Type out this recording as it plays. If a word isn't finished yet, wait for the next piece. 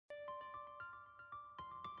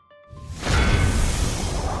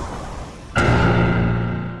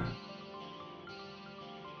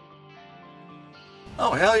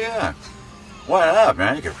Oh, hell yeah. Why not,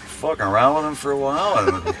 man? You can fucking around with them for a while,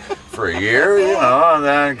 and for a year, you know, and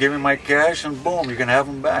then give me my cash, and boom, you can have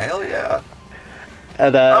them back. Hell yeah.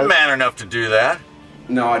 And, I'm man enough to do that.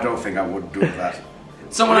 No, I don't think I would do that.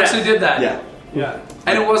 Someone actually did that. Yeah. Yeah.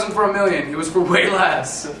 And it wasn't for $1 million, it was for way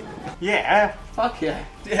less. Yeah. Fuck yeah.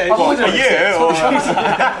 Yeah, what, a year? Or...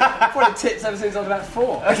 For the tits ever since I was about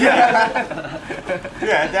 4.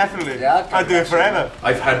 Yeah, definitely. Yeah, I'd do it forever.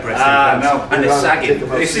 I've had breast implants, no, and they're sagging.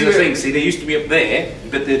 This is the thing, serious. see, they used to be up there,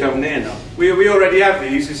 but they're down there now. We already have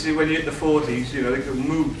these. You see, when you hit the 40s, you know, they can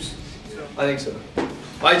moves. I think so.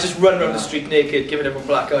 I just run around the street naked, giving everyone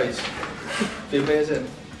black eyes. Be amazing.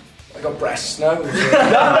 I got breasts now.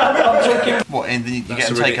 I'm joking. What, and then you get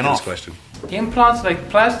them taken off? Question. Implants like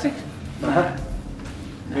plastic?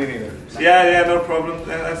 Me neither. Yeah, no problem.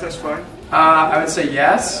 That's fine. I would say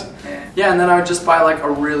yes. Yeah, and then I would just buy like a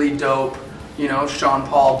really dope, you know, Sean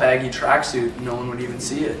Paul baggy tracksuit. No one would even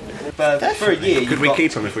see it. But for a year, Could we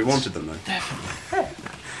keep them if we wanted them, though?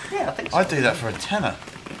 Yeah, I think so. I'd do that for a tenner.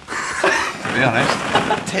 To be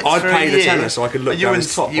honest. Tits I'd for a pay the year. tenner so I could look down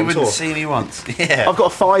his top You on wouldn't tour. see me once. Yeah. I've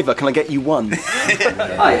got a fiver, can I get you one? Oh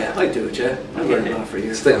yeah, I do it, yeah. I'm getting that for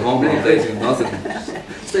you. Stay at home all day doing nothing.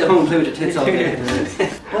 Stay at home playing with the tits all day.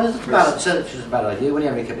 Well, it's bad. It's just a bad idea. When you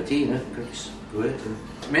have a cup of tea, you know, it's great.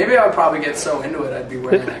 Maybe I would probably get so into it I'd be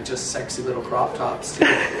wearing like just sexy little crop tops too.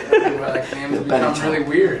 Where like names would become really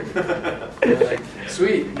weird. You're like,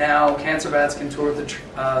 sweet, now cancer bats can tour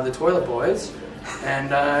the Toilet Boys,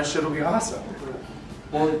 and shit'll be awesome.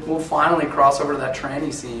 We'll finally cross over to that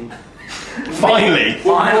tranny scene. Finally!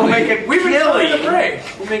 Finally! We'll make it We've been killing the break!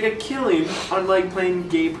 We'll make a killing on like playing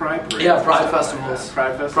gay pride parades. Yeah, pride festivals. Pride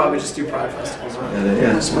festivals. Probably just do pride festivals.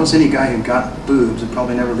 Yeah, I suppose any guy who got boobs would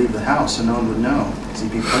probably never leave the house, so no one would know, because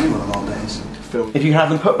he'd be playing with them all day. So. If you have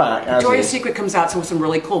them put back as Victoria's is. Secret comes out with some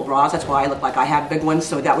really cool bras. That's why I look like I have big ones,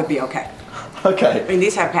 so that would be okay. Okay. I mean,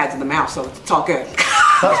 these have pads in the mouth, so it's all good.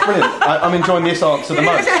 That's brilliant. I'm enjoying this answer the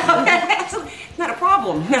most. It's not a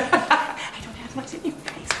problem. I don't have much in your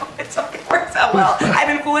face, so it's okay. It works out well. I've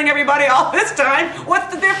been fooling everybody all this time.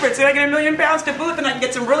 What's the difference? If I get £1 million to boot, then I can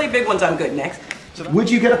get some really big ones. I'm good. Next. Would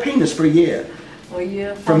you get a penis for a year? For a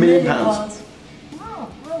year, For £1 million? Well,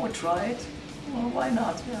 I would try it. Well, why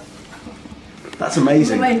not? Yeah. That's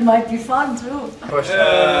amazing. It might be fun too. I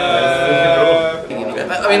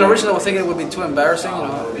mean, originally I was thinking it would be too embarrassing, you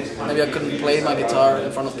know. Maybe I couldn't play my guitar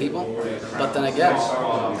in front of people. But then again,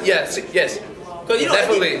 yes. But you know,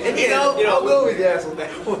 definitely. I'll go with yes on that.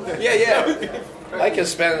 Yeah. I can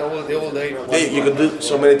spend the whole day. Hey, you could do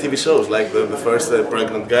so many TV shows, like the first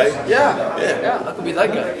pregnant guy. Yeah, I could be that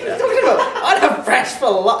guy. What are you talking about? I have breasts for a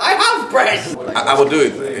lot. I have breasts! I would do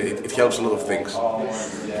it. It helps a lot of things.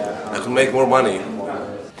 I could make more money.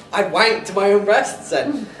 I'd wank to my own breasts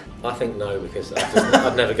then. I think no, because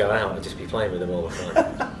I'd never go out. I'd just be playing with them all the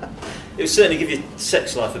time. It would certainly give your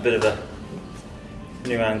sex life a bit of a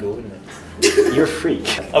new angle, wouldn't it? You're a freak.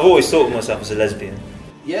 I've always thought of myself as a lesbian.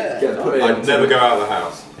 Yeah. I'd never go out of the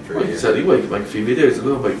house. Anyway, you can make a few videos as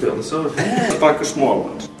well, make a bit on the side. Like a small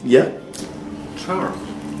one. Yeah. Sure.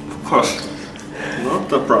 Of course.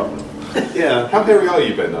 Not a problem. Yeah. How hairy are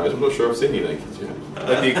you, Ben? I'm not sure I've seen you naked yet.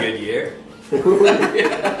 That'd be a good year.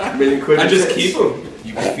 £1 million. And just keep them.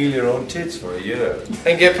 You can feel your own tits for a year.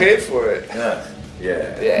 And get paid for it.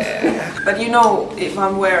 Yeah. But you know, if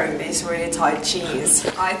I'm wearing these really tight jeans,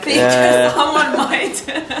 I think someone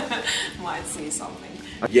might see something.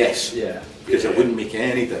 Yes. Yeah. Because it wouldn't make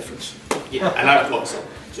any difference. Yeah. And I've got some.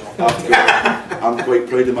 So I'm quite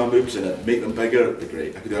proud of my boobs, and I'd make them bigger, it'd be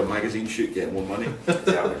great. I could do a magazine shoot, get more money.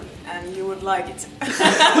 And you would like it.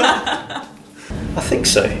 I think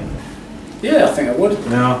so. Yeah, I think I would.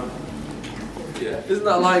 No. Yeah. Isn't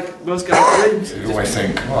that like most guys' dreams? You always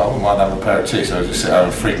think, well, I wouldn't mind having a pair of tits. I'll just sit there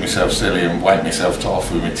and freak myself silly and wank myself off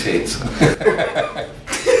with my tits.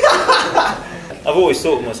 I've always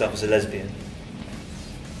thought of myself as a lesbian.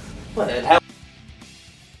 Well,